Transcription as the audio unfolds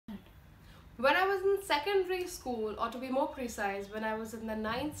When I was in secondary school, or to be more precise, when I was in the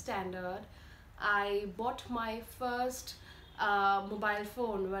ninth standard, I bought my first mobile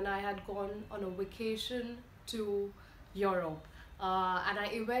phone when I had gone on a vacation to Europe. And I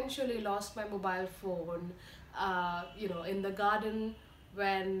eventually lost my mobile phone, in the garden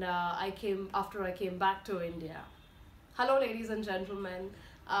when after I came back to India. Hello, ladies and gentlemen.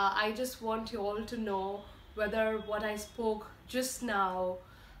 I just want you all to know whether what I spoke just now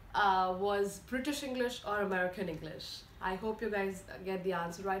was British English or American English. I hope you guys get the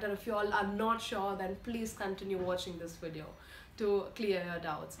answer right, and if you all are not sure, then please continue watching this video to clear your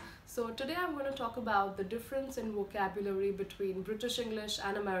doubts. So today I'm going to talk about the difference in vocabulary between British English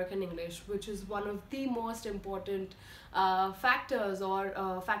and American English, which is one of the most important factors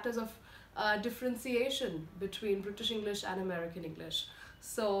of differentiation between British English and American English.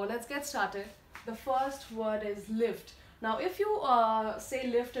 So let's get started. The first word is lift. Now if you say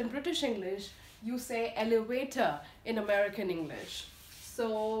lift in British English, you say elevator in American English.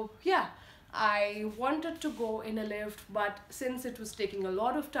 So yeah, I wanted to go in a lift, but since it was taking a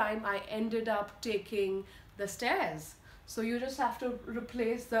lot of time, I ended up taking the stairs. So you just have to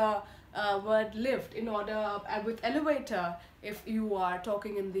replace the word lift in order with elevator if you are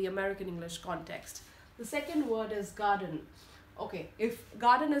talking in the American English context. The second word is garden. Okay, if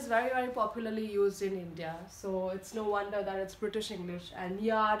garden is very, very popularly used in India, so it's no wonder that it's British English, and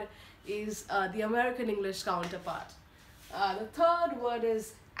yard is the American English counterpart. The third word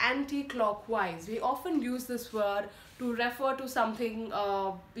is anti-clockwise. We often use this word to refer to something,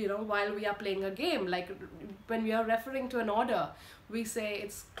 while we are playing a game. Like when we are referring to an order, we say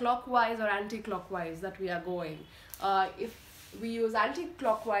it's clockwise or anti-clockwise that we are going. If we use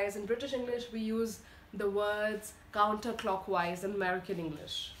anti-clockwise in British English, we use the words counterclockwise in American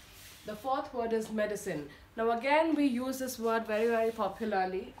English. The fourth word is medicine. Now again, we use this word very, very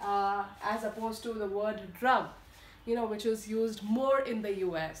popularly as opposed to the word drug, which is used more in the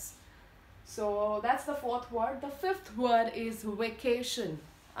US. So that's the fourth word. The fifth word is vacation.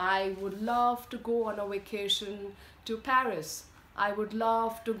 I would love to go on a vacation to Paris. I would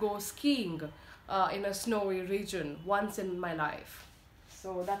love to go skiing in a snowy region once in my life.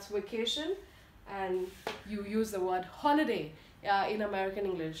 So that's vacation, and you use the word holiday in American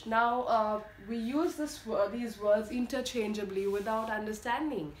English. Now we use these words interchangeably without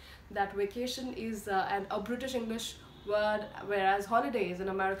understanding that vacation is a British English word, whereas holiday is an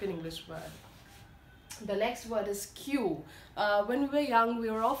American English word. The next word is queue. When we were young, we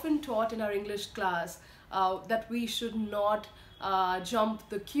were often taught in our English class that we should not jump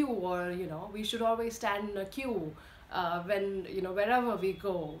the queue, or we should always stand in a queue when wherever we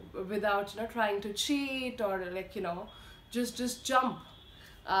go, without trying to cheat or just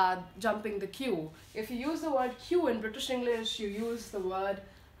jumping the queue. If you use the word queue in British English, you use the word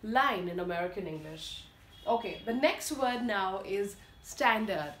line in American English. Okay, the next word now is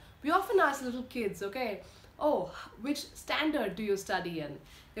standard. We often ask little kids, okay, oh, which standard do you study in?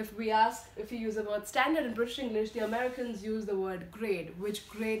 If you use the word standard in British English, the Americans use the word grade. Which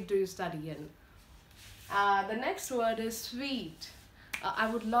grade do you study in? The next word is sweet. I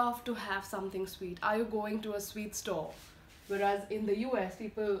would love to have something sweet. Are you going to a sweet store? Whereas in the US,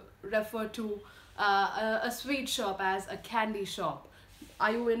 people refer to a sweet shop as a candy shop.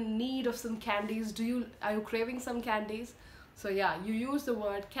 Are you in need of some candies? Are you craving some candies? So yeah, you use the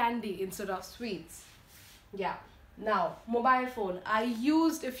word candy instead of sweets. Yeah. Now, mobile phone.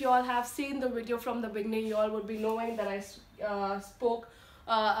 If you all have seen the video from the beginning, you all would be knowing that I spoke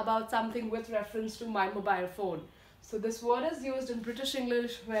about something with reference to my mobile phone. So this word is used in British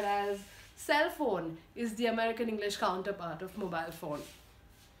English, whereas cell phone is the American English counterpart of mobile phone.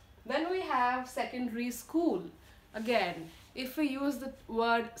 Then we have secondary school. Again, if we use the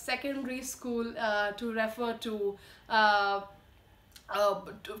word secondary school to refer to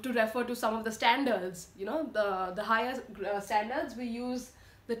some of the standards, the higher standards, we use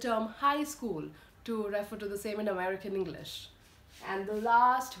the term high school to refer to the same in American English. And the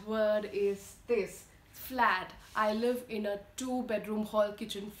last word is this, flat. I live in a 2-bedroom hall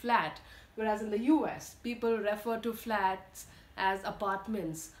kitchen flat, whereas in the US, people refer to flats as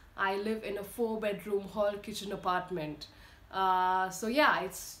apartments. I live in a 4-bedroom hall kitchen apartment. So yeah,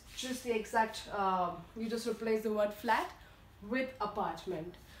 it's just the exact, you just replace the word flat with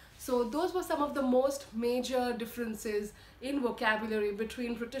apartment. So those were some of the most major differences in vocabulary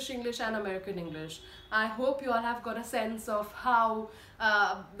between British English and American English. I hope you all have got a sense of how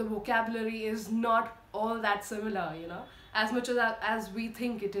the vocabulary is not all that similar, as much as we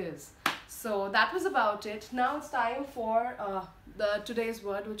think it is. So that was about it. Now it's time for today's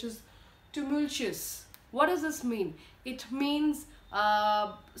word, which is tumultuous. What does this mean? It means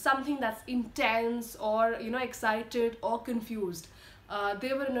something that's intense or excited or confused.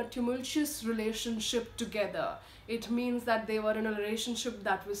 They were in a tumultuous relationship together. It means that they were in a relationship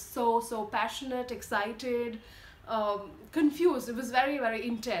that was so passionate, excited, confused. It was very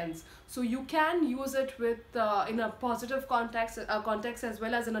intense. So you can use it with in a positive context as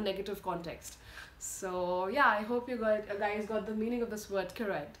well as in a negative context. So yeah, I hope you guys got the meaning of this word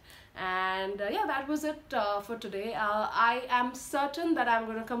correct. And yeah, that was it for today. I am certain that I'm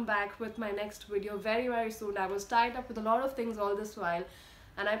going to come back with my next video very soon. I was tied up with a lot of things all this while,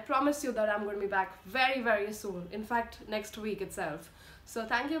 and I promise you that I'm going to be back very soon. In fact, next week itself. So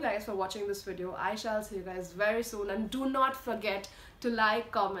thank you guys for watching this video. I shall see you guys very soon, and do not forget to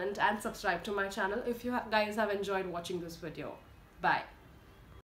like, comment and subscribe to my channel if you guys have enjoyed watching this video. Bye.